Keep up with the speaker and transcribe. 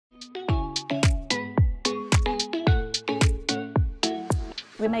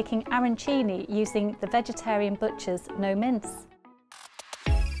we're making arancini using the Vegetarian Butcher's NoMince.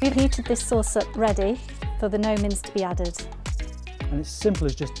 We've heated this sauce up ready for the NoMince to be added. And it's simple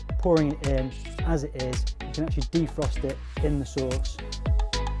as just pouring it in as it is. You can actually defrost it in the sauce.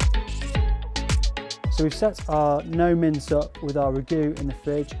 So we've set our NoMince up with our ragu in the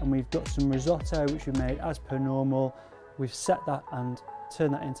fridge, and we've got some risotto which we made as per normal. We've set that and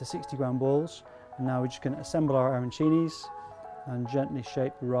turned that into 60-gram balls, and now we're just going to assemble our arancinis and gently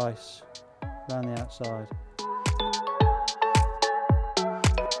shape the rice around the outside.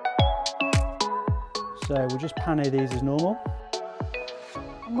 So we'll just pane these as normal.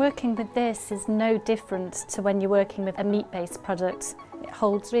 Working with this is no different to when you're working with a meat-based product. It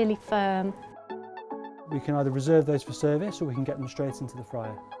holds really firm. We can either reserve those for service or we can get them straight into the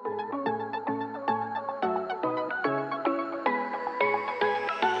fryer.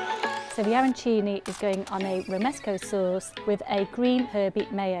 So the arancini is going on a romesco sauce with a green herby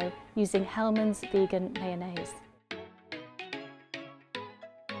mayo using Hellmann's vegan mayonnaise.